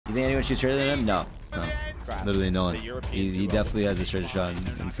You think anyone shoots straighter than him? No. No. Literally no one. He definitely has a straighter shot in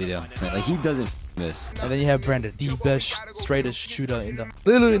CDL. Like, he doesn't miss. And then you have Brandon, the best, straightest shooter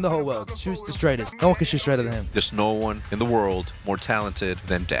literally in the whole world. Shoots the straightest. No one can shoot straighter than him. There's no one in the world more talented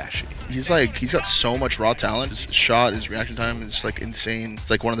than Dashy. He's got so much raw talent. His shot, his reaction time is like insane. It's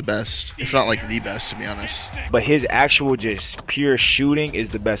like one of the best, if not like the best, to be honest. But his actual just pure shooting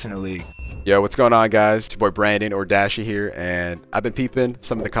is the best in the league. Yo, what's going on, guys? It's your boy Brandon, or Dashy here, and I've been peeping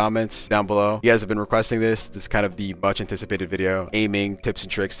some of the comments down below. You guys have been requesting this. This is kind of the much anticipated video. Aiming, tips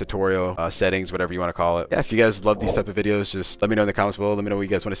and tricks, tutorial, settings, whatever you want to call it. Yeah, if you guys love these type of videos, just let me know in the comments below. Let me know what you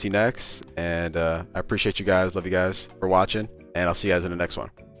guys want to see next. And I appreciate you guys. Love you guys for watching. And I'll see you guys in the next one.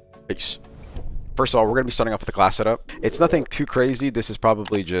 Peace. First of all, we're going to be starting off with the class setup. It's nothing too crazy. This is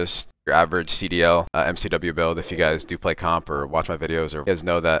probably just your average CDL MCW build. If you guys do play comp or watch my videos, or you guys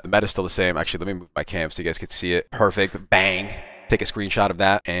know that the meta is still the same. Actually, let me move my cam so you guys can see it. Perfect. Bang. Take a screenshot of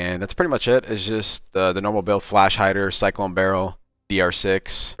that. And that's pretty much it. It's just the normal build: flash hider, cyclone barrel,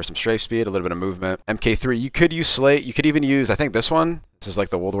 DR6 for some strafe speed, a little bit of movement. MK3, you could use slate. You could even use, I think this one. This is like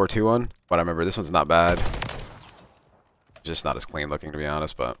the World War II one. But I remember this one's not bad. Just not as clean looking, to be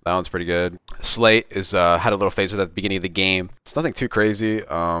honest, but that one's pretty good. Slate is had a little phase with at the beginning of the game. It's nothing too crazy.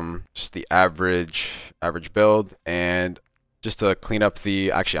 Just the average build. And just to clean up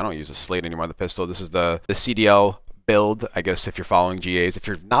the, actually I don't use a slate anymore, the pistol. This is the CDL build, I guess, if you're following GAs. If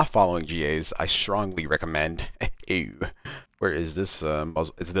you're not following GAs, I strongly recommend. Ew. Where is this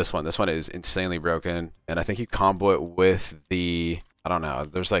muzzle? It's this one. This one is insanely broken, and I think you combo it with the, I don't know.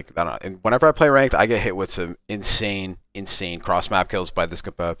 There's like, I don't know. And whenever I play ranked, I get hit with some insane cross map kills by this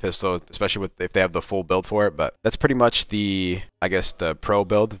pistol, especially if they have the full build for it. But that's pretty much the, I guess, the pro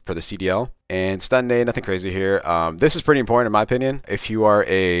build for the CDL. And stun nade, nothing crazy here. This is pretty important in my opinion. If you are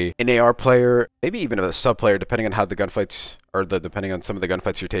an AR player, maybe even a sub player, depending on how the gunfights, or depending on some of the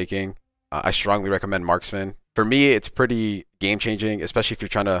gunfights you're taking, I strongly recommend marksman. For me, it's pretty game-changing, especially if you're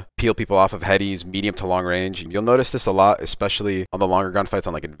trying to peel people off of headies, medium to long range. And you'll notice this a lot, especially on the longer gunfights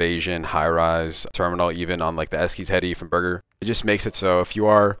on like Invasion, High Rise, Terminal, even on like the Eskies heady from Burger. It just makes it so if you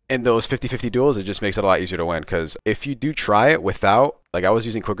are in those 50-50 duels, it just makes it a lot easier to win. Because if you do try it without, like I was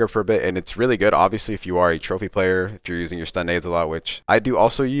using quick grip for a bit, and it's really good, obviously, if you are a trophy player, if you're using your stun nades a lot, which I do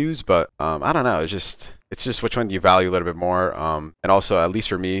also use, but I don't know, it's just which one do you value a little bit more. And also, at least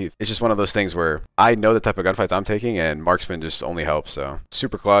for me, it's just one of those things where I know the type of gunfights I'm taking, and marksman just only helps. So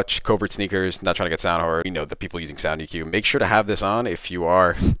super clutch, covert sneakers, not trying to get sound hard. You know, the people using sound EQ, make sure to have this on if you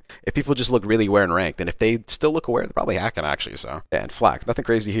are, if people just look really aware and ranked, and if they still look aware, they're probably hacking actually. So yeah, and flak, nothing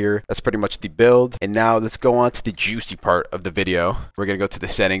crazy here. That's pretty much the build. And now let's go on to the juicy part of the video. We're gonna go to the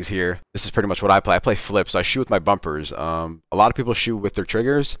settings here. This is pretty much what I play. I play flips. So I shoot with my bumpers. A lot of people shoot with their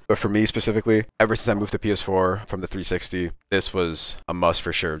triggers, but for me specifically, ever since I moved to PS4 from the 360, this was a must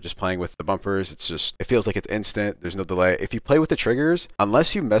for sure. Just playing with the bumpers, it's just, it feels like it's instant. There's no delay. If you play with the triggers,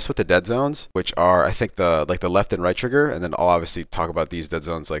 unless you mess with the dead zones, which are, I think, the left and right trigger, and then I'll obviously talk about these dead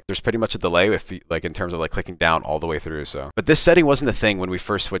zones. Like, there's pretty much a delay if you, like, in terms of like clicking down all the way through. So, but this setting wasn't a thing when we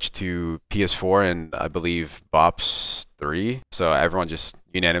first switched to PS4, and I believe Bops 3. So everyone just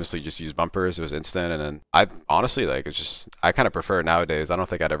unanimously just used bumpers. It was instant. And then I honestly, like, it's just, I kind of prefer it nowadays. I don't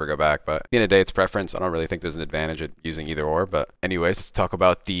think I'd ever go back, but at the end of the day, it's preference. I don't really think there's an advantage at using either or. But anyways, let's talk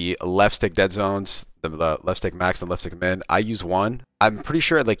about the left stick dead zones, the left stick max and left stick min. I use one. I'm pretty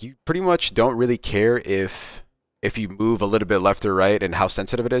sure, like, you pretty much don't really care if you move a little bit left or right and how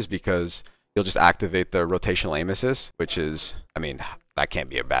sensitive it is, because you'll just activate the rotational aim assist, which is, I mean, that can't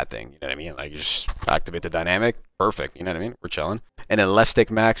be a bad thing. You know what I mean? Like, you just activate the dynamic. Perfect. You know what I mean? We're chilling. And then left stick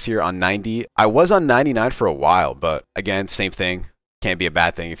max here on 90. I was on 99 for a while, but again, same thing. Can't be a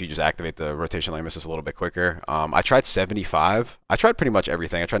bad thing if you just activate the rotational aim assist a little bit quicker. I tried 75. I tried pretty much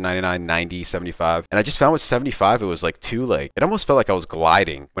everything. I tried 99, 90, 75. And I just found with 75, it was like too, like, it almost felt like I was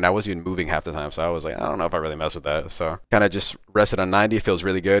gliding when I wasn't even moving half the time. So I was like, I don't know if I really mess with that. So kind of just rested on 90. It feels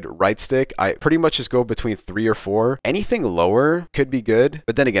really good. Right stick, I pretty much just go between 3 or 4. Anything lower could be good.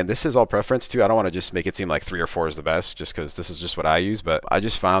 But then again, this is all preference too. I don't want to just make it seem like 3 or 4 is the best just because this is just what I use. But I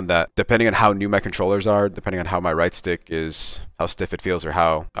just found that depending on how new my controllers are, depending on how my right stick is, how stiff it feels, or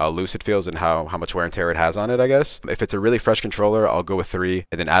how loose it feels, and how much wear and tear it has on it, I guess. If it's a really fresh controller, I'll go with 3.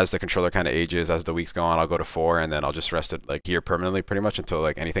 And then as the controller kind of ages, as the weeks go on, I'll go to 4. And then I'll just rest it like here permanently pretty much until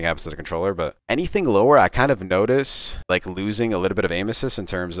like anything happens to the controller. But anything lower, I kind of notice like losing a little bit of aim assist in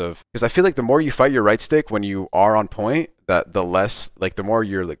terms of, because I feel like the more you fight your right stick when you are on point, that the less, like, the more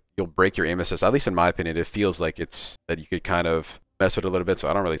you're like, you'll break your aim assist. At least in my opinion, it feels like it's that you could kind of mess with it a little bit. So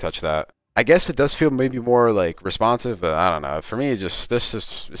I don't really touch that. I guess it does feel maybe more like responsive, but I don't know. For me, it just,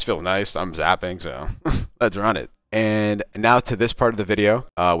 this feels nice. I'm zapping, so let's run it. And now to this part of the video,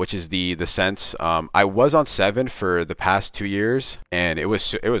 which is the sense. I was on 7 for the past 2 years, and it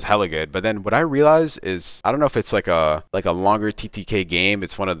was hella good. But then what I realized is, I don't know if it's like a longer TTK game.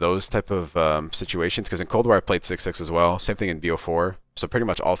 It's one of those type of situations, because in Cold War I played 6-6 as well. Same thing in BO4. So pretty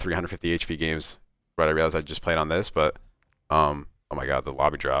much all 350 HP games. But I realized I just played on this. But oh my god, the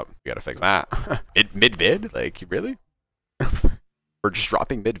lobby drop. We gotta fix that. Mid vid? Like, really? We're just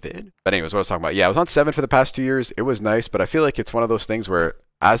dropping mid-vid. But anyways, what I was talking about. Yeah, I was on 7 for the past 2 years. It was nice, but I feel like it's one of those things where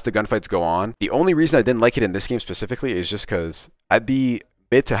as the gunfights go on, the only reason I didn't like it in this game specifically is just because I'd be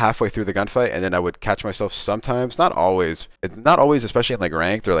mid to halfway through the gunfight, and then I would catch myself sometimes, not always, especially in like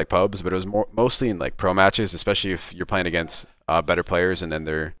ranked or like pubs, but it was mostly in like pro matches, especially if you're playing against better players, and then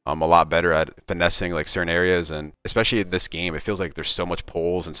they're a lot better at finessing like certain areas. And especially in this game, it feels like there's so much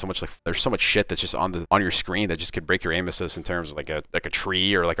poles and so much there's so much shit that's just on your screen that just could break your aim assist in terms of like a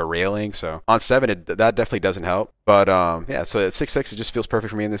tree or like a railing. So on 7, that definitely doesn't help. But yeah, so at 6-6, it just feels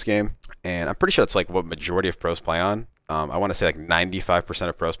perfect for me in this game, and I'm pretty sure it's like what majority of pros play on. I want to say like 95%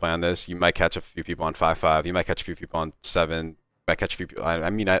 of pros play on this. You might catch a few people on 5-5. You might catch a few people on 7. You might catch a few people. I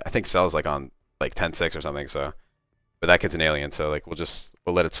mean, I think Cell's like on like 10-6 or something. So, but that kid's an alien. So like we'll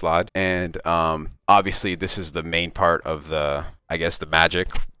let it slide. And obviously this is the main part of the, I guess, the magic.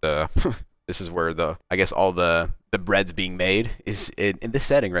 This is where I guess all the bread's being made is in this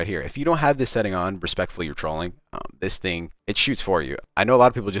setting right here. If you don't have this setting on, respectfully, you're trolling. This thing, it shoots for you. I know a lot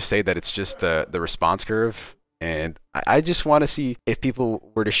of people just say that it's just the response curve. And I just want to see if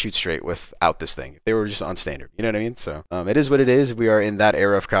people were to shoot straight without this thing, if they were just on standard, you know what I mean? So it is what it is. We are in that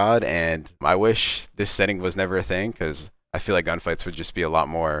era of COD, and I wish this setting was never a thing, because I feel like gunfights would just be a lot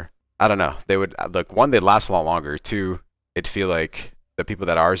more, I don't know. They would, look, 1, they'd last a lot longer. 2, it'd feel like the people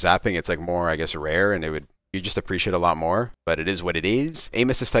that are zapping, it's like more, I guess, rare, and you just appreciate a lot more. But it is what it is.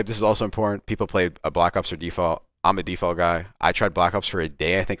 Aim assist type, this is also important. People play a Black Ops or default. I'm a default guy. I tried Black Ops for a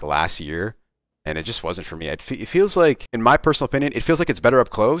day, I think, last year, and it just wasn't for me. It feels like, in my personal opinion, it feels like it's better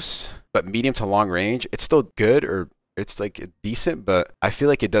up close, but medium to long range, it's still good, or it's like decent, but I feel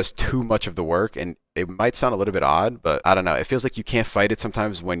like it does too much of the work, and it might sound a little bit odd, but I don't know. It feels like you can't fight it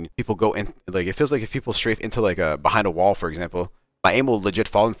sometimes when people go in, like, it feels like if people strafe into like behind a wall, for example, my aim will legit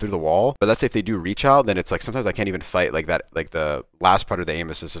fall in through the wall, but let's say if they do reach out, then it's like sometimes I can't even fight like that, like the last part of the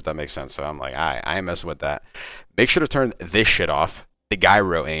aim assist, if that makes sense. So I'm like, I ain't messing with that. Make sure to turn this shit off. The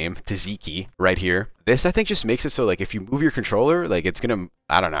gyro aim, Taziki, right here. This, I think, just makes it so, like, if you move your controller, like, it's gonna,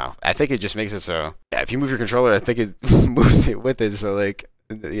 I don't know. I think it just makes it so, yeah, if you move your controller, I think it moves it with it. So, like,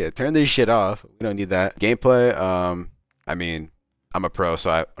 yeah, turn this shit off. We don't need that. Gameplay, I mean, I'm a pro, so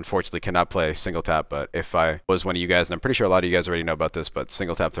I unfortunately cannot play single tap, but if I was one of you guys, and I'm pretty sure a lot of you guys already know about this, but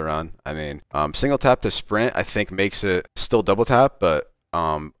single tap to run, I mean, single tap to sprint, I think makes it still double tap, but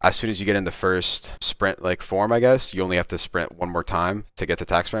as soon as you get in the first sprint like form, I guess you only have to sprint one more time to get to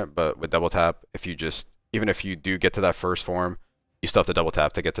tac sprint. But with double tap, if you just, even if you do get to that first form, you still have to double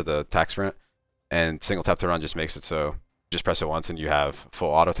tap to get to the tac sprint. And single tap to run just makes it so just press it once and you have full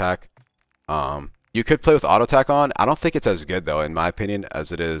auto tac. You could play with auto tac on. I don't think it's as good though, in my opinion,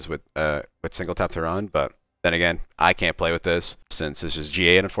 as it is with single tap to run, but then again, I can't play with this since it's just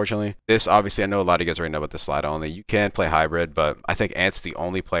G8, unfortunately. This, obviously, I know a lot of you guys already know about the slide only. You can play hybrid, but I think Ant's the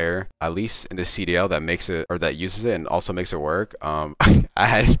only player, at least in the CDL, that makes it, or that uses it and also makes it work.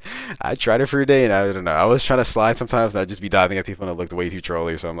 I tried it for a day, and I don't know. I was trying to slide sometimes, and I'd just be diving at people, and it looked way too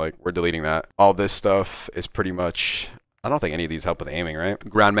trolly, so I'm like, we're deleting that. All this stuff is pretty much, I don't think any of these help with aiming, right?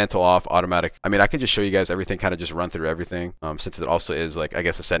 Ground mantle off, automatic. I mean, I can just show you guys everything, kind of just run through everything, since it also is, like, I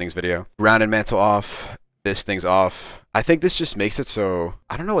guess, a settings video. Ground and mantle off. This thing's off. I think this just makes it so,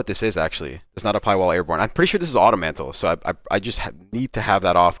 I don't know what this is actually. Does not apply while airborne. I'm pretty sure this is auto mantle, so I just need to have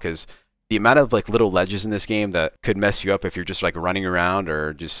that off, because the amount of like little ledges in this game that could mess you up if you're just like running around,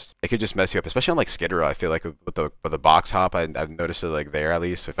 or just, it could just mess you up, especially on like Skid Row. I feel like with the box hop, I've noticed it like there, at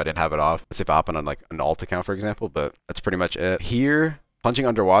least if I didn't have it off. Let's say if I hop on like an alt account, for example, but that's pretty much it. Here, plunging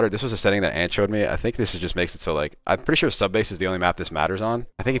underwater, this was a setting that Ant showed me. I think this just makes it so, like, I'm pretty sure Subbase is the only map this matters on.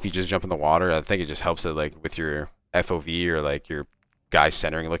 I think if you just jump in the water, I think it just helps it, like, with your FOV or, like, your guys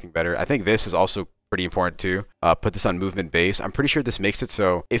centering looking better. I think this is also pretty important, too. Put this on movement base. I'm pretty sure this makes it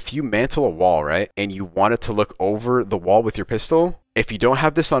so if you mantle a wall, right, and you want it to look over the wall with your pistol, if you don't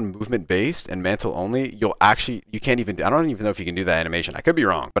have this on movement based and mantle only, you can't even, I don't even know if you can do that animation. I could be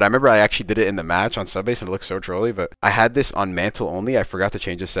wrong, but I remember I actually did it in the match on Subbase and it looked so trolly, but I had this on mantle only. I forgot to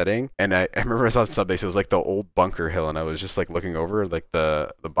change the setting. And I remember I was on Subbase, it was like the old bunker hill, and I was just like looking over like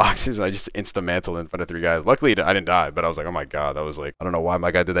the boxes, and I just insta mantle in front of 3 guys. Luckily I didn't die, but I was like, oh my God, that was like, I don't know why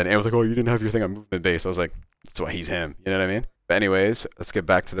my guy did that. And it was like, oh, you didn't have your thing on movement based. I was like, that's why he's him. You know what I mean? But anyways, let's get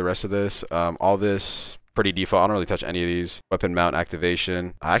back to the rest of this. All this pretty default. I don't really touch any of these. Weapon mount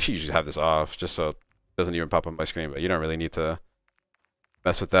activation. I actually usually have this off just so it doesn't even pop up on my screen, but you don't really need to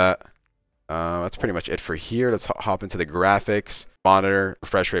mess with that. That's pretty much it for here. Let's hop into the graphics. Monitor,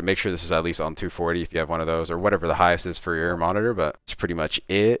 refresh rate. Make sure this is at least on 240 if you have one of those, or whatever the highest is for your monitor, but it's pretty much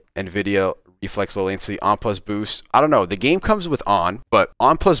it. NVIDIA reflex low latency, on plus boost. I don't know. The game comes with on, but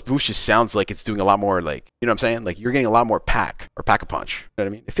on plus boost just sounds like it's doing a lot more, like, you know what I'm saying? Like, you're getting a lot more pack-a-punch. You know what I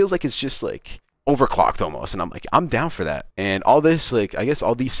mean? It feels like it's just like overclocked almost, and I'm like, I'm down for that. And all this, like, I guess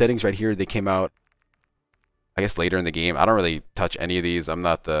all these settings right here, they came out, I guess, later in the game. I don't really touch any of these. I'm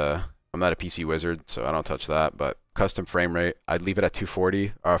not a PC wizard, so I don't touch that. But custom frame rate, I'd leave it at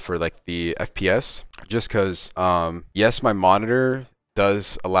 240 for like the FPS, just because yes, my monitor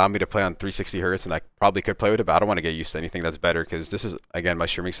does allow me to play on 360 hertz, and I probably could play with it, but I don't want to get used to anything that's better, because this is, again, my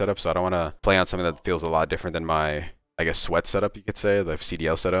streaming setup, so I don't want to play on something that feels a lot different than my, I guess, sweat setup, you could say, the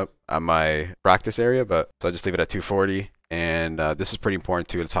CDL setup on my practice area. But so I just leave it at 240. And this is pretty important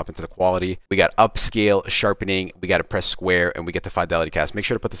too. Let's hop into the quality. We got upscale, sharpening, we got to press square, and we get the fidelity cast. Make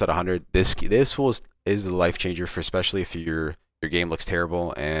sure to put this at 100. This is the life changer, for especially if your game looks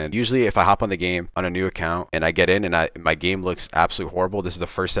terrible. And usually if I hop on the game on a new account and I get in and my game looks absolutely horrible, this is the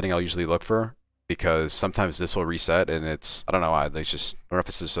first setting I'll usually look for, because sometimes this will reset, and it's, I don't know why, they just, I don't know if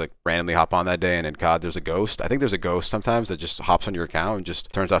it's just like randomly hop on that day and then God, there's a ghost. I think there's a ghost sometimes that just hops on your account and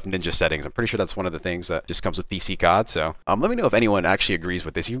just turns off ninja settings. I'm pretty sure that's one of the things that just comes with PC COD. So let me know if anyone actually agrees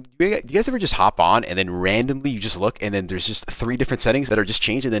with this. You guys ever just hop on and then randomly you just look and then there's just 3 different settings that are just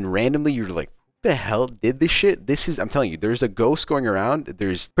changed, and then randomly you're like, what the hell did this shit? This is, I'm telling you, there's a ghost going around.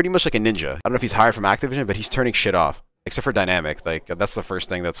 There's pretty much like a ninja. I don't know if he's hired from Activision, but he's turning shit off. Except for dynamic, like that's the first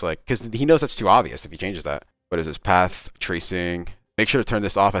thing that's like, because he knows that's too obvious if he changes that. What is this? Path tracing. Make sure to turn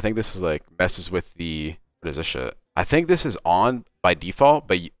this off. I think this is like messes with the, what is this shit? I think this is on by default,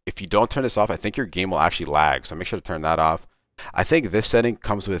 but if you don't turn this off, I think your game will actually lag. So make sure to turn that off. I think this setting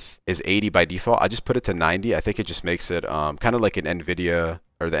comes with is 80 by default. I just put it to 90. I think it just makes it kind of like an NVIDIA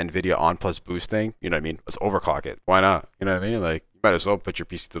or the NVIDIA on plus boost thing. You know what I mean? Let's overclock it. Why not? You know what I mean? Like, might as well put your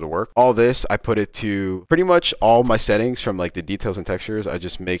PC to the work. All this, I put it to pretty much all my settings, from like the details and textures. I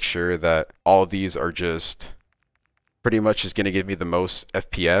just make sure that all of these are just pretty much just going to give me the most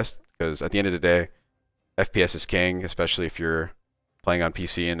FPS, because at the end of the day, FPS is king, especially if you're playing on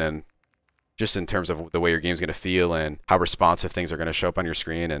PC, and then just in terms of the way your game's going to feel and how responsive things are going to show up on your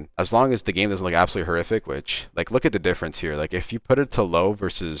screen. And as long as the game doesn't look absolutely horrific, which, like, look at the difference here. Like, if you put it to low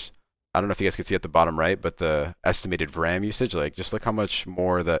versus, I don't know if you guys can see at the bottom right, but the estimated VRAM usage, like, just look how much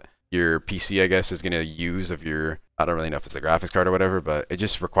more that your PC, I guess, is going to use of your, I don't really know if it's a graphics card or whatever, but it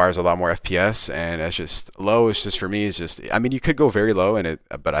just requires a lot more FPS, and it's just low. It's just, for me, it's just, I mean, you could go very low in it,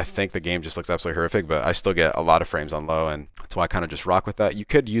 but I think the game just looks absolutely horrific, but I still get a lot of frames on low, and that's why I kind of just rock with that. You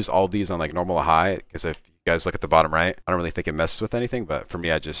could use all these on like normal or high, because if you guys look at the bottom right, I don't really think it messes with anything, but for me,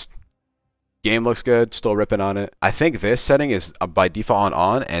 I just, game looks good, still ripping on it. I think this setting is by default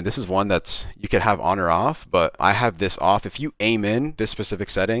on, and this is one that's, you could have on or off, but I have this off. If you aim in this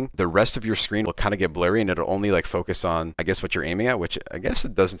specific setting, the rest of your screen will kind of get blurry, and it'll only like focus on, I guess, what you're aiming at, which I guess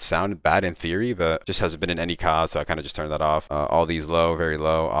it doesn't sound bad in theory, but just hasn't been in any COD, so I kind of just turned that off. All these low, very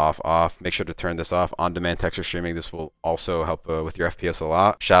low, off, off. Make sure to turn this off. On-demand texture streaming, this will also help with your FPS a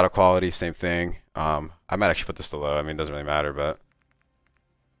lot. Shadow quality, same thing. I might actually put this to low. I mean, it doesn't really matter, but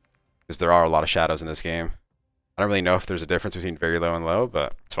because there are a lot of shadows in this game. I don't really know if there's a difference between very low and low,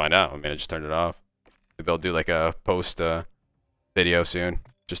 but let's find out. I mean, I just turned it off. Maybe I'll do like a post video soon,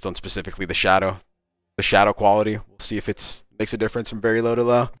 just on specifically the shadow quality. We'll see if it makes a difference from very low to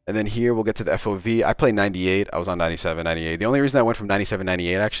low. And then here we'll get to the FOV. I play 98. I was on 97, 98. The only reason I went from 97,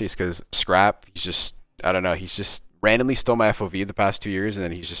 98 actually is because Scrap, he's just, I don't know, he's just randomly stole my FOV the past 2 years, and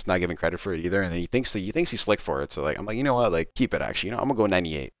then he's just not giving credit for it either, and then he thinks he's slick for it. So like, I'm like, you know what, like, keep it. Actually, you know, I'm gonna go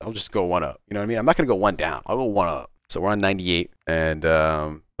 98. I'll just go 1 up. You know what I mean? I'm not gonna go 1 down. I'll go 1 up. So we're on 98, and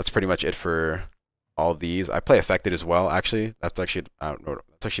that's pretty much it for all these. I play affected as well. Actually, that's actually, I don't know,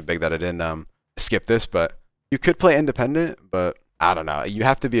 that's actually big that I didn't skip this, but you could play independent, but I don't know. You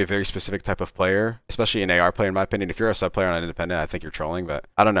have to be a very specific type of player, especially an AR player, in my opinion. If you're a sub player on an independent, I think you're trolling, but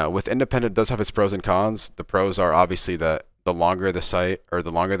I don't know. With independent, it does have its pros and cons. The pros are obviously that the longer the sight, or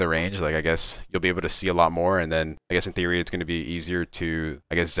the longer the range, like, I guess you'll be able to see a lot more, and then I guess in theory it's going to be easier to,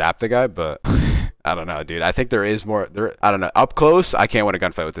 I guess, zap the guy, but I don't know, dude. I think there is more there. I don't know. Up close, I can't win a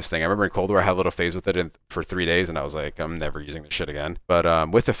gunfight with this thing. I remember in Cold War I had a little phase with it for 3 days, and I was like, I'm never using this shit again. But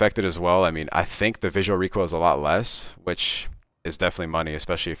with affected as well, I mean, I think the visual recoil is a lot less, which is definitely money,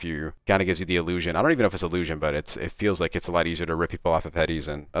 especially if you kind of gives you the illusion. I don't even know if it's illusion, but it feels like it's a lot easier to rip people off of headies,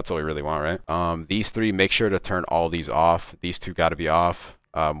 and that's all we really want, right? These 3, make sure to turn all these off. These 2 got to be off.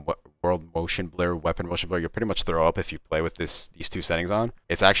 world motion blur, weapon motion blur, you'll pretty much throw up if you play with these two settings on.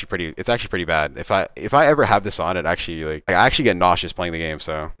 It's actually pretty bad. If I ever have this on, it actually like I actually get nauseous playing the game.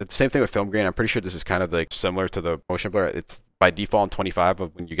 So it's the same thing with film grain. I'm pretty sure this is kind of like similar to the motion blur. It's by default on 25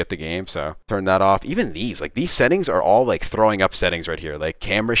 of when you get the game, so turn that off. Even these settings are all like throwing up settings right here. Like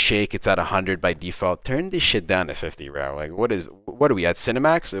camera shake, it's at 100 by default. Turn this shit down to 50, bro. Like what are we at,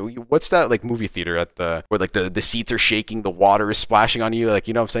 Cinemax? What's that like movie theater at where like the seats are shaking, the water is splashing on you, like,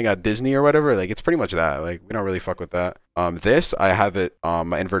 you know what I'm saying, at Disney or whatever? Like it's pretty much that. Like we don't really fuck with that. This I have it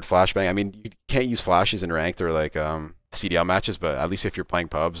my invert flashbang. I mean, you can't use flashes in ranked or like CDL matches, but at least if you're playing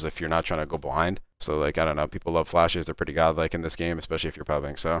pubs, if you're not trying to go blind. So like, I don't know, people love flashes. They're pretty godlike in this game, especially if you're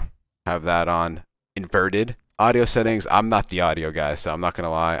pubbing. So have that on inverted. Audio settings, I'm not the audio guy, so I'm not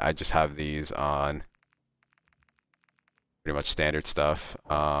gonna lie. I just have these on pretty much standard stuff.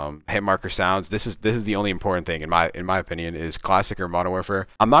 Hit marker sounds. This is the only important thing in my opinion, is classic or Modern Warfare.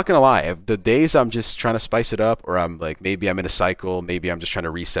 I'm not gonna lie. If the days I'm just trying to spice it up, or I'm like, maybe I'm in a cycle, maybe I'm just trying to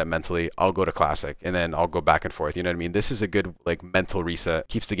reset mentally, I'll go to classic and then I'll go back and forth. You know what I mean? This is a good like mental reset.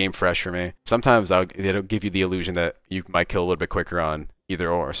 Keeps the game fresh for me. Sometimes it'll give you the illusion that you might kill a little bit quicker on either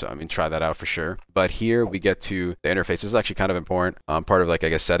or, so I mean, try that out for sure. But here we get to the interface. This is actually kind of important, part of like, I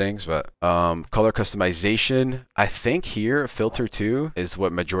guess, settings. But color customization, I think here filter 2 is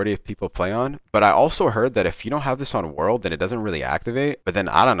what majority of people play on. But I also heard that if you don't have this on world, then it doesn't really activate. But then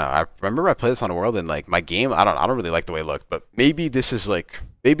I don't know, I remember I played this on world and like my game, I don't really like the way it looked. But maybe this is like,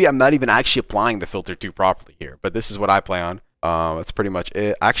 maybe I'm not even actually applying the filter 2 properly here, but this is what I play on. That's pretty much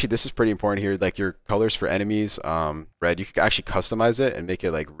it. Actually, this is pretty important here. Like your colors for enemies, red, you can actually customize it and make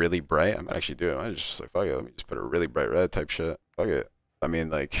it like really bright. I might actually do it. I just like, fuck it, let me just put a really bright red type shit. Fuck it. I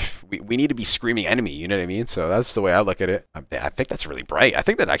mean, like, we need to be screaming enemy, you know what I mean? So that's the way I look at it. I think that's really bright. I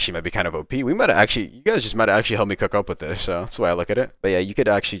think that actually might be kind of OP. We might have actually, you guys just might have actually helped me cook up with this. So that's the way I look at it. But yeah, you could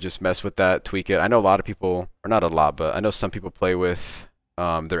actually just mess with that, tweak it. I know a lot of people, or not a lot, but I know some people play with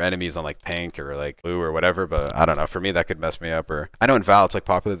their enemies on like pink or like blue or whatever, but I don't know, for me that could mess me up. Or I know in Val it's like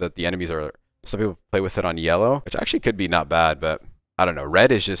popular that the enemies are, some people play with it on yellow, which actually could be not bad, but I don't know,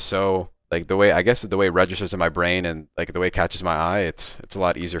 red is just so like, the way, I guess the way it registers in my brain and like the way it catches my eye, it's a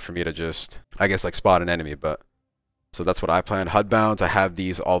lot easier for me to just, I guess, like spot an enemy. But so that's what I plan. HUD bounds, I have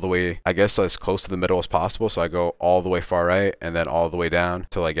these all the way, I guess, as close to the middle as possible, so I go all the way far right and then all the way down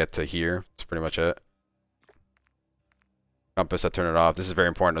till I get to here. That's pretty much it. Compass, I turn it off. This is very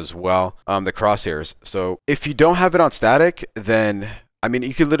important as well. The crosshairs. So if you don't have it on static, then I mean,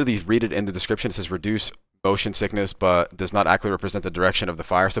 you could literally read it in the description. It says reduce motion sickness, but does not accurately represent the direction of the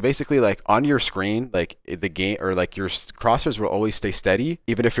fire. So basically, like on your screen, like the game, or like your crosshairs will always stay steady,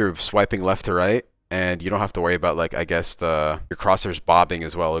 even if you're swiping left to right, and you don't have to worry about, like, I guess your crosshairs bobbing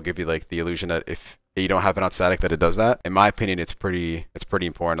as well. It'll give you like the illusion that if you don't have it on static, that it does that. In my opinion, it's pretty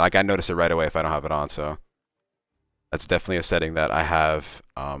important. Like I notice it right away if I don't have it on. So that's definitely a setting that I have,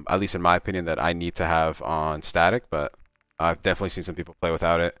 at least in my opinion, that I need to have on static, but I've definitely seen some people play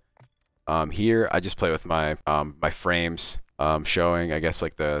without it. Here, I just play with my my frames, showing, I guess,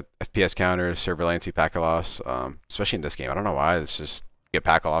 like the FPS counters, server latency, packet loss, especially in this game. I don't know why, it's just, you get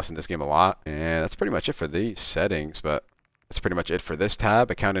packet loss in this game a lot. And that's pretty much it for these settings, but that's pretty much it for this tab,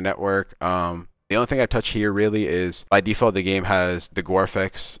 account and network. The only thing I touch here really is, by default, the game has the gore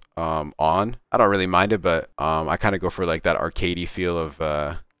effects on. I don't really mind it, but I kind of go for like that arcadey feel of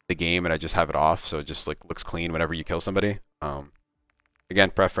the game, and I just have it off, so it just like looks clean whenever you kill somebody.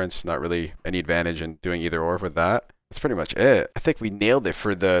 Again, preference, not really any advantage in doing either or with that. That's pretty much it. I think we nailed it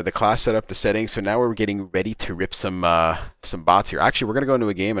for the class setup, the settings. So now we're getting ready to rip some bots here. Actually, we're gonna go into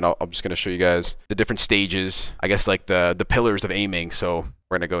a game, and I'm just gonna show you guys the different stages. I guess like the pillars of aiming. So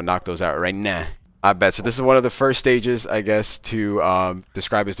we're gonna go knock those out right now. I bet. So this is one of the first stages, I guess, to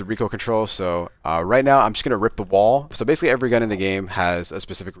describe as the recoil control. So right now, I'm just going to rip the wall. So basically, every gun in the game has a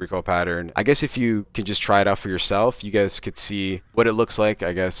specific recoil pattern. I guess if you can just try it out for yourself, you guys could see what it looks like,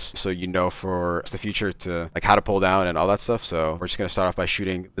 I guess, so you know for the future to like how to pull down and all that stuff. So we're just going to start off by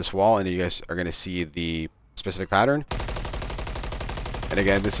shooting this wall, and then you guys are going to see the specific pattern. And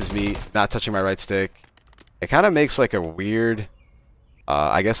again, this is me not touching my right stick. It kind of makes like a weird...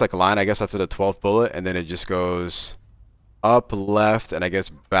 I guess like a line, I guess, after the 12th bullet, and then it just goes up, left, and I guess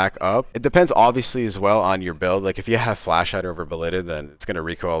back up. It depends obviously as well on your build. Like if you have flash hider over bulleted, then it's going to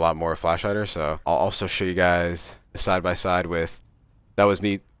recoil a lot more flash hider. So I'll also show you guys side by side with, that was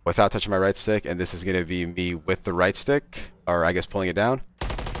me without touching my right stick, and this is going to be me with the right stick, or I guess pulling it down.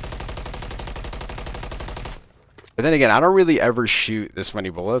 But then again, I don't really ever shoot this many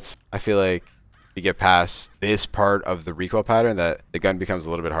bullets. I feel like you get past this part of the recoil pattern that the gun becomes a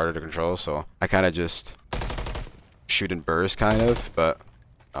little bit harder to control, so I kind of just shoot in bursts, kind of. But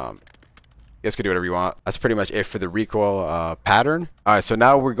You guys can do whatever you want. That's pretty much it for the recoil pattern. All right, so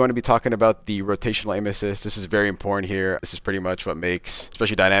now we're going to be talking about the rotational aim assist. This is very important here. This is pretty much what makes,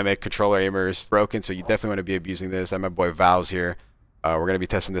 especially dynamic controller aimers, broken. So you definitely want to be abusing this. I have my boy Val's here. We're going to be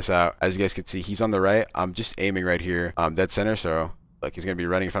testing this out. As you guys can see, he's on the right. I'm just aiming right here, dead center. So like he's going to be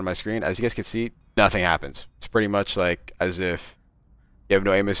running in front of my screen. As you guys can see, nothing happens. It's pretty much like as if you have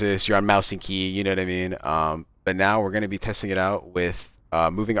no aim assist, you're on mouse and key, you know what I mean? But now we're going to be testing it out with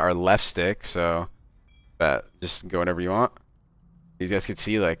moving our left stick. So just go whenever you want. You guys can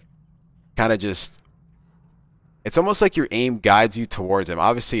see, like, kind of just, it's almost like your aim guides you towards him.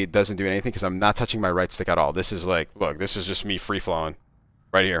 Obviously it doesn't do anything because I'm not touching my right stick at all. This is like, look, this is just me free flowing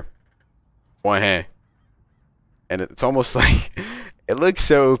right here, one hand, and it's almost like it looks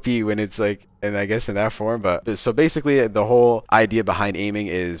so OP when it's like, and I guess in that form. But so basically the whole idea behind aiming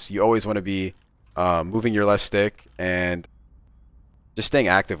is you always want to be moving your left stick and just staying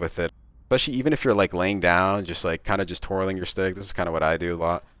active with it, especially even if you're like laying down, just like kind of just twirling your stick. This is kind of what I do a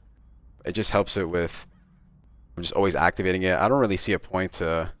lot. It just helps it with, I'm just always activating it. I don't really see a point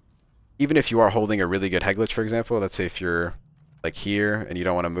to, even if you are holding a really good head glitch, for example, let's say if you're like here and you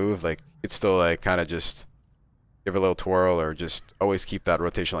don't want to move, like it's still like kind of just give a little twirl or just always keep that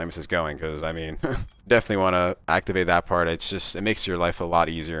rotational aim assist going, because I mean definitely want to activate that part. It's just, it makes your life a lot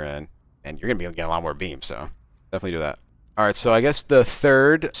easier, and you're gonna be getting a lot more beams, so definitely do that. Alright, so I guess the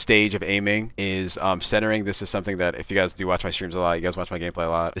third stage of aiming is centering. This is something that, if you guys do watch my streams a lot, you guys watch my gameplay a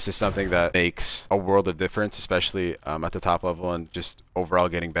lot, this is something that makes a world of difference, especially at the top level and just overall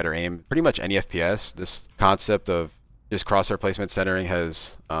getting better aim. Pretty much any FPS, this concept of just crosshair placement centering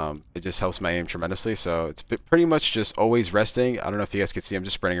has, it just helps my aim tremendously. So it's pretty much just always resting. I don't know if you guys can see, I'm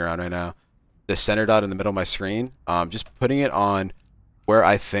just sprinting around right now. The center dot in the middle of my screen, just putting it on where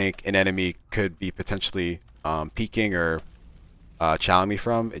I think an enemy could be potentially peeking or challenging me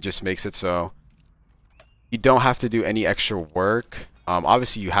from. It just makes it so you don't have to do any extra work.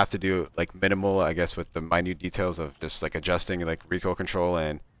 Obviously you have to do like minimal, I guess, with the minute details of just like adjusting like recoil control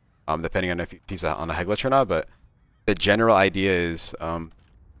and depending on if he's on a head glitch or not. But the general idea is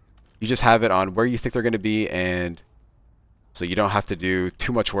you just have it on where you think they're going to be, and so you don't have to do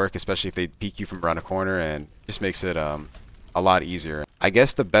too much work, especially if they peek you from around a corner, and just makes it a lot easier. I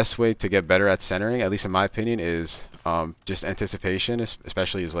guess the best way to get better at centering, at least in my opinion, is just anticipation,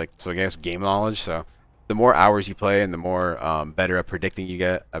 especially is like, so I guess game knowledge. So the more hours you play and the more better at predicting you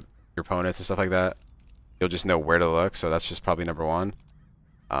get your opponents and stuff like that, you'll just know where to look. So that's just probably number one.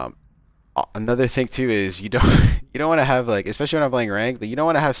 Another thing too is you don't want to have, like, especially when I'm playing ranked, you don't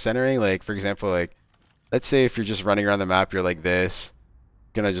want to have centering. Like, for example, like let's say if you're just running around the map, you're like this,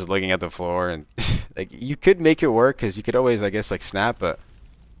 kind of just looking at the floor, and like you could make it work because you could always, I guess, like snap, but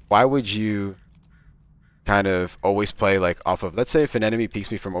why would you kind of always play like off of, let's say if an enemy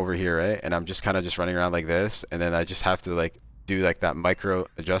peeks me from over here, right, and I'm just kind of just running around like this, and then I just have to like do like that micro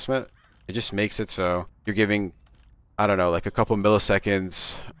adjustment. It just makes it so you're giving, I don't know, like a couple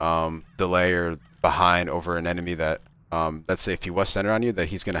milliseconds delay or behind over an enemy that let's say if he was centered on you, that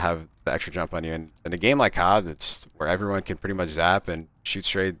he's going to have the extra jump on you. And in a game like COD, it's where everyone can pretty much zap and shoot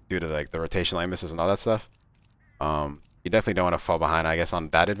straight due to like the rotational aim assist and all that stuff. You definitely don't want to fall behind, I guess, on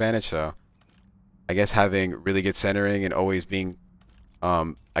that advantage. So I guess having really good centering and always being,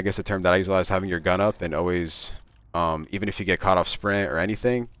 I guess the term that I use a lot is having your gun up, and always, even if you get caught off sprint or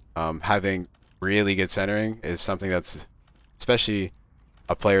anything, having really good centering is something that's, especially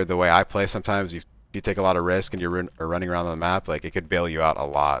a player the way I play, sometimes you take a lot of risk and you're running around on the map, like it could bail you out a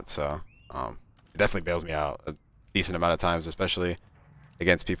lot. So it definitely bails me out a decent amount of times, especially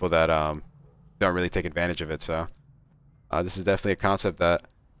against people that don't really take advantage of it. So this is definitely a concept that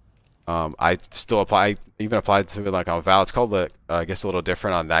I still apply. I even applied to it like on Val. It's called, I guess, a little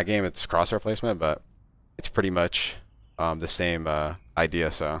different on that game. It's crosshair placement, but it's pretty much the same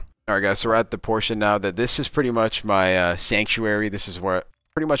idea. So alright guys, so we're at the portion now that this is pretty much my sanctuary. This is where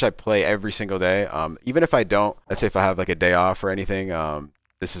pretty much I play every single day. Even if I don't, let's say if I have like a day off or anything,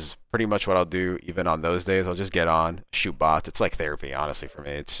 this is pretty much what I'll do. Even on those days, I'll just get on, shoot bots. It's like therapy, honestly, for me.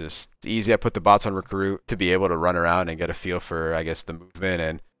 It's just, it's easy. I put the bots on recruit to be able to run around and get a feel for, I guess, the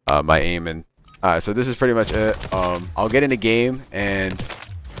movement and my aim. And so this is pretty much it. I'll get in a game and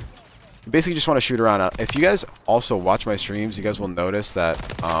basically just want to shoot around. If you guys also watch my streams, you guys will notice that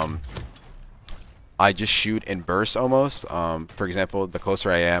I just shoot in bursts almost. For example, the closer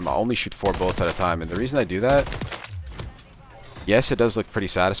I am, I'll only shoot 4 bullets at a time. And the reason I do that, yes, it does look pretty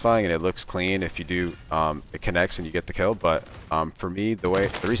satisfying and it looks clean if you do, it connects and you get the kill. But for me, the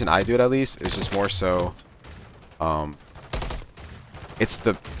reason I do it at least is just more so, it's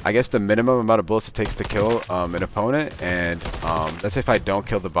the, I guess, the minimum amount of bullets it takes to kill an opponent. And let's say if I don't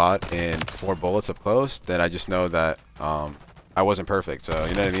kill the bot in 4 bullets up close, then I just know that I wasn't perfect. So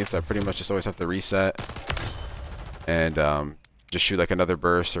you know what I mean? So I pretty much just always have to reset and just shoot like another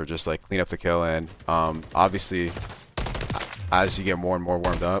burst or just like clean up the kill. And obviously, as you get more and more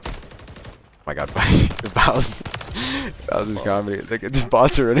warmed up, oh my God, Bowser's comedy. Like, the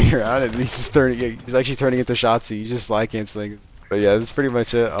bots are running around and he's just he's actually turning into Shotzi. He's just slide canceling. But yeah, that's pretty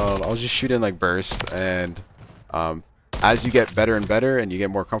much it. I'll just shoot in like bursts, and as you get better and better and you get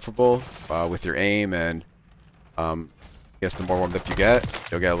more comfortable with your aim, and I guess the more warmed up you get,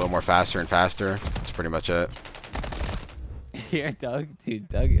 you'll get a little more faster and faster. That's pretty much it. Here, Doug. Dude,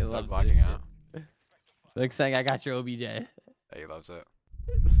 Doug loves blocking out. Looks like I got your OBJ. Yeah, he loves it.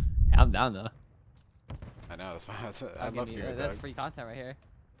 I'm down though. I know, that's fine. I love you. That's free content right here.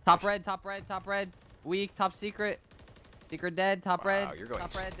 Top red, top red, top red. Weak, top secret. Secret dead, top red. You're going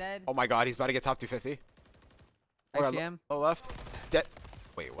top red dead. Oh my God, he's about to get top 250. ICM. Low left. Dead.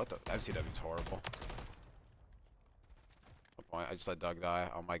 Wait, what the? MCW is horrible. No point. I just let Doug die.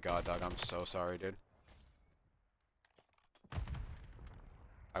 Oh my God, Doug, I'm so sorry, dude.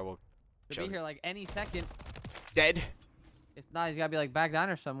 I will. He'll be here like any second. Dead. If not, he's gotta be like back down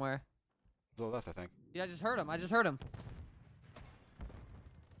or somewhere. He's low left, I think. Yeah, I just heard him. I just heard him.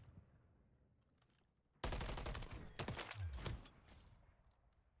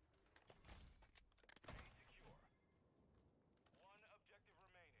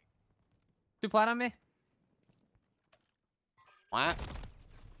 Two plat on me. What?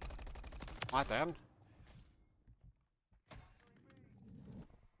 What then?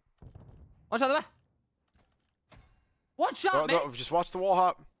 One shot the back. One shot, man. No, just watch the wall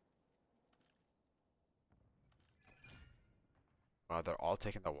hop. Wow, they're all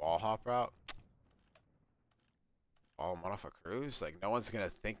taking the wall hop route. All them off a cruise. Like, no one's gonna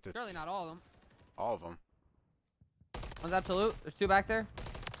think that. Surely not all of them. All of them. One's absolute. There's two back there.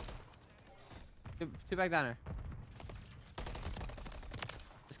 Two back down there.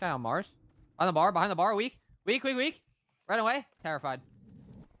 This guy on Mars. On the bar, behind the bar. Weak. Weak, weak, weak. Right away. Terrified.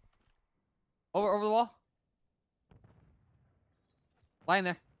 Over the wall. Lying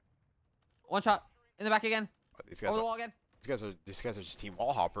there. One shot. In the back again. These guys Over the are, wall again. these guys are just team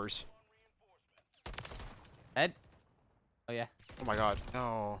wall hoppers. Head. Oh yeah. Oh my God.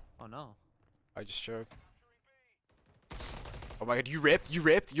 No. Oh no. I just choked. Oh my God, you ripped. You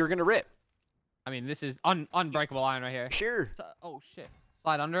ripped. You're gonna rip. I mean, this is unbreakable iron right here. Sure. Oh shit.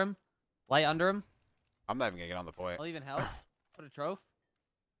 Slide under him. Light under him. I'm not even gonna get on the point. I'll even help. Put a troph.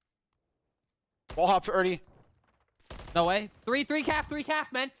 Wall hop, Ernie. No way. Three calf,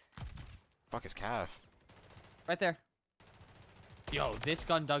 man. Fuck his calf. Right there. Yo, this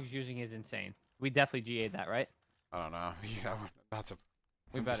gun Doug's using is insane. We definitely GA'd that, right? I don't know. Yeah, that's a.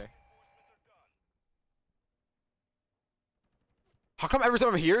 We better. How come every time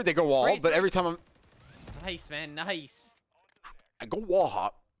I'm here they go wall, but every time I'm. Nice, man. Nice. I go wall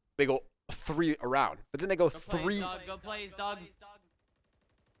hop, they go 3 around, but then they go, Go 3. plays, Doug. Go plays, Doug.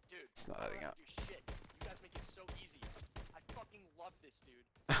 Dude, It's not adding up. shit. You guys make it so easy. I fucking love this, dude.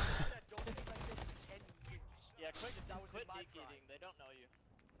 Don't think like this for 10 years. Yeah, quit dick-eating. They don't know you.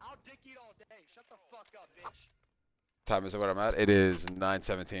 I'll dick-eat all day. Shut the fuck up, bitch. Time is what I'm at. It is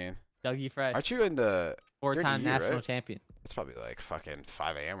 9:17. Dougie Fresh. Aren't you in the? You're in the Four-time U, national right? champion. It's probably like fucking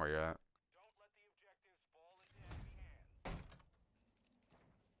 5 a.m. where you're at.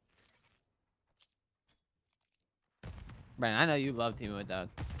 Brandon, I know you love teaming with Doug.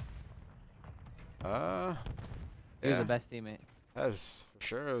 Yeah. You're the best teammate. That is for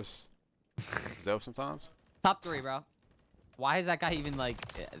sure. It's dope sometimes. Top 3, bro. Why is that guy even like?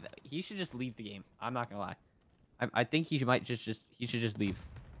 He should just leave the game. I'm not gonna lie. I think he should he should just leave.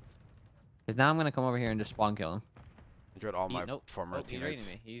 Cause now I'm gonna come over here and just spawn kill him. Enjoyed all my former teammates. He's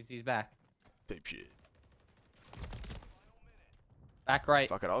reading me. He's back. Tape shit. Back right.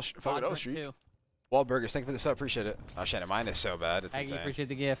 Fuck it, I'll streak. Wahlburgers, thank you for the sub, appreciate it. Oh, Shannon, mine is so bad, it's Aggie, insane. appreciate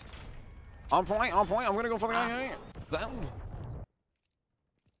the gift. On point, I'm gonna go for the guy. Down.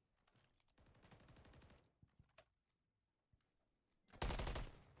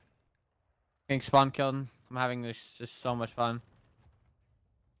 Getting spawn killed. I'm having this just so much fun.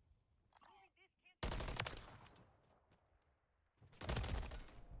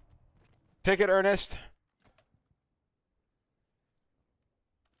 Take it, Ernest.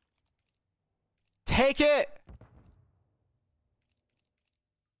 Take it!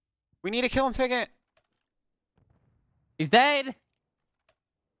 We need to kill him, take it. He's dead! Hit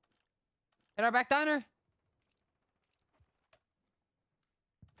our back diner.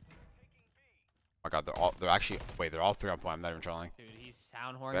 Oh my god, they're all 3 on point, I'm not even trolling. Dude, he's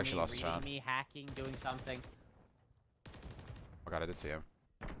downhorning We actually me, lost this reading round. me, hacking, doing something. Oh god, I did see him.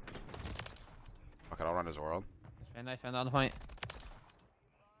 Okay, I'll run his world. Nice man on the point.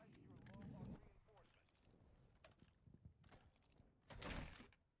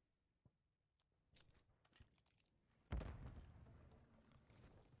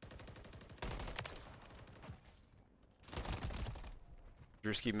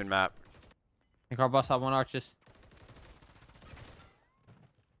 Drew ski mid map. I think our boss had one arches.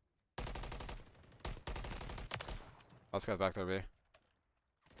 Let's go back there, B.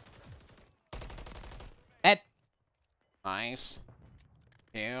 Ed. Nice.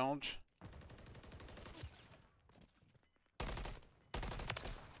 Huge.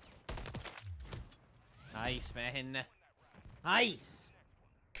 Nice, man. Nice.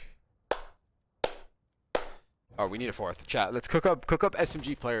 Oh, we need a fourth. Chat, let's cook up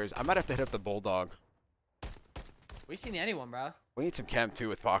SMG players. I might have to hit up the Bulldog. We seen anyone, bro. We need some chem too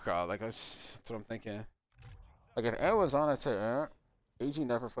with Paca. Like that's what I'm thinking. Like if Ed was on it too, AG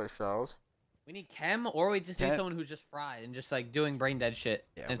never plays shells. We need chem, or we just need Chem. someone who's just fried and just like doing brain dead shit.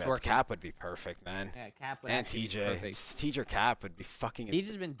 Yeah, and it's man, working. Cap would be perfect, man. Yeah, Cap would And actually be TJ. perfect. TJ or Cap would be fucking. He's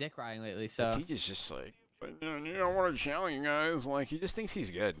just been dick riding lately, so. TJ's just like, but you don't want to challenge you guys. Like he just thinks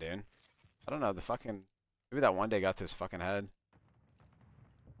he's good, dude. I don't know. The fucking maybe that one day got to his fucking head.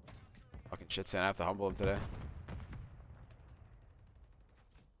 Fucking shit, saying I have to humble him today.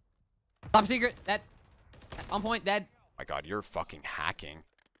 Top secret, dead. On point, dead. My God, you're fucking hacking.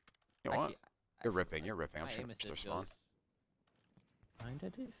 You know what? Actually, You're ripping. You're ripping. I'm my just aim gonna assist spawn. goes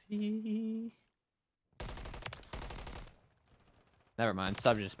Kinda diffy. Never mind,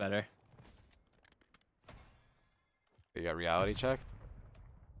 sub just better. You got reality checked?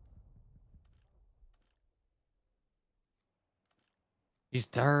 He's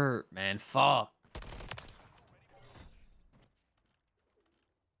dirt, man. Fuck.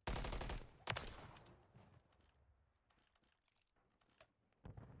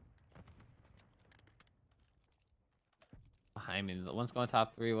 Behind me. One's going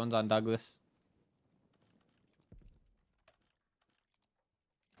top 3, one's on Douglas.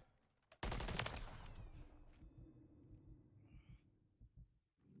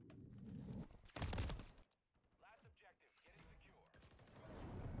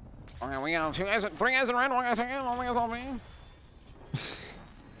 Okay, we got 3 guys in red, 1 guy's in green, 1 guy's on me.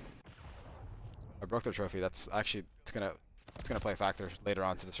 I broke their trophy. That's actually it's gonna play a factor later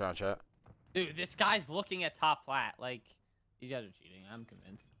on to this round, chat. Dude, this guy's looking at top plat. Like, these guys are cheating. I'm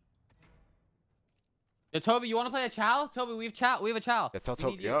convinced. Yo, Toby, you want to play a chow? Toby, we have chow. We have a chow. Yeah, tell We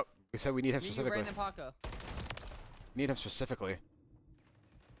Toby. need you. Yep. We said we need him Me, you, specifically. Brandon, Paco. Need him specifically.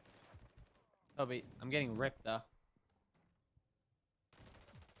 Toby, I'm getting ripped though.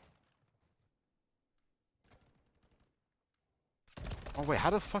 Oh wait, how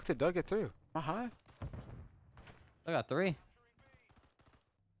the fuck did Doug get through? Am I high? I got 3.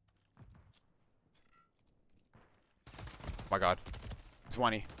 My God.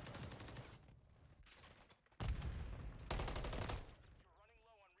 20.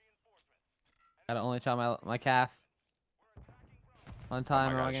 Gotta only chow my calf. One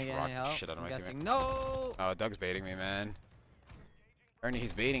time, God, am I I gonna just get rocked any the help? shit out of I'm my guessing teammate. no. Oh, Doug's baiting me, man. Ernie,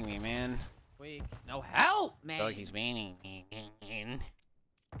 he's baiting me, man. Weak. No help, man. Doug, he's baiting me, man.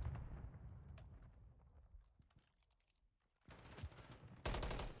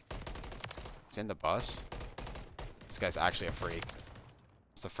 It's in the bus. This guy's actually a freak.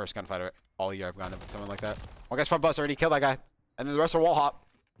 It's the first gunfight all year I've gone to someone like that. One guy's front bus already killed that guy. And then the rest are wall hop.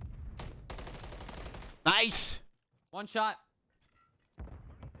 Nice! One shot.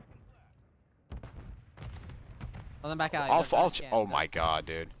 Well, then back out. Oh my God,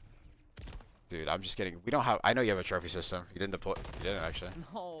 dude. Dude, I'm just kidding. We don't have. I know you have a trophy system. You didn't deploy. You didn't actually.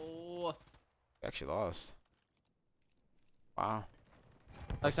 No. You actually lost. Wow.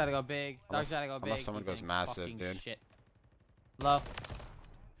 Doug's gotta go big. Doug's Unless- gotta go big. unless someone He's goes getting massive, fucking dude. Shit. Low.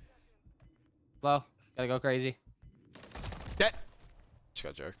 Low. Gotta go crazy. Dead. Just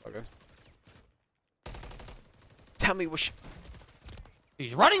got joked. All good. Tell me what.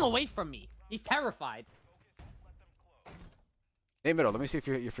 He's running away from me. He's terrified. Hey, middle. Let me see if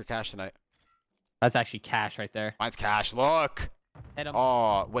you're for cash tonight. That's actually cash right there. Mine's cash. Look. Hit him.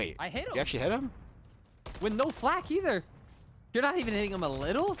 Oh wait. I hit him. You actually hit him? With no flak either. You're not even hitting him a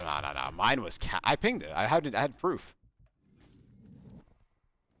little? No. Mine was I pinged it. I had proof.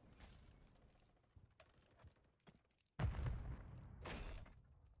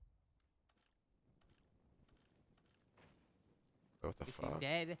 What the fuck?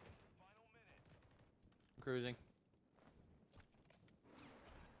 Dead. Cruising.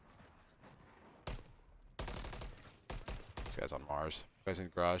 This guy's on Mars. This guy's in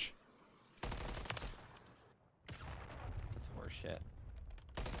the garage. That's horse shit.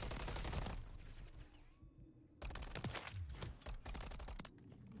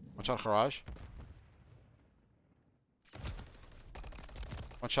 One shot garage.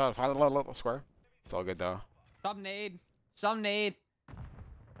 One shot square. It's all good though. Some nade. Some nade.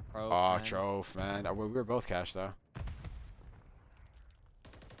 Bro, Oh, man. Trove, man. We were both cash though.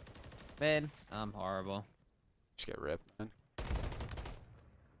 Mid. I'm horrible. Just get ripped, man.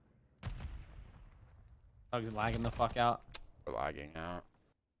 Doug's lagging the fuck out. We're lagging out.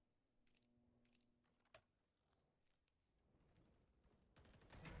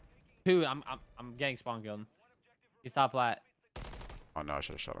 Dude, I'm getting spawn killed. He's top flat. Oh no, I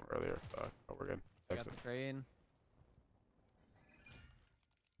should have shot him earlier. Fuck. Oh, we're good. I got Exit. the trade.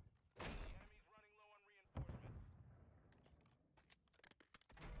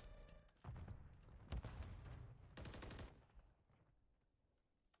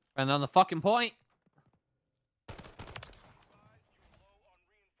 And on the fucking point.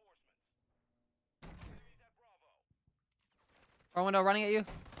 Front window running at you.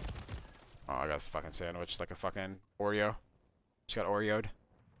 Oh, I got a fucking sandwich like a fucking Oreo. Just got Oreo'd.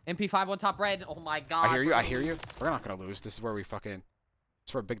 MP5 on top red. Oh my god. I hear you. I hear you. We're not gonna lose. This is where we fucking. This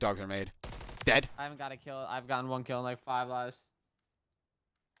is where big dogs are made. Dead. I haven't got a kill. I've gotten one kill in like 5 lives.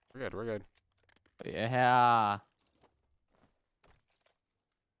 We're good. We're good. Yeah.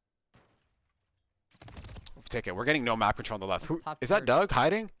 Take it. We're getting no map control on the left. Who Top is that? third. Doug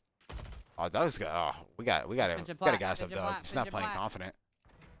hiding? Oh, Doug's got. Oh, we gotta Pigeon gas black, up pigeon Doug. black, He's not pigeon playing black. confident.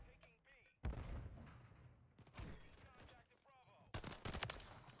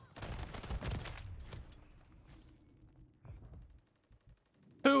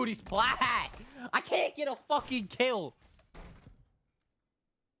 Dude, he's black. I can't get a fucking kill.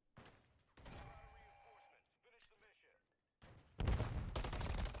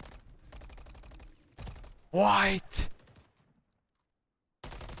 What?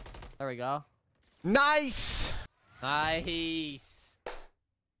 There we go. Nice. Nice.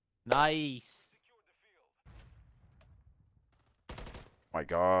 Nice. My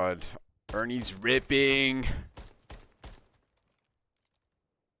God, Ernie's ripping.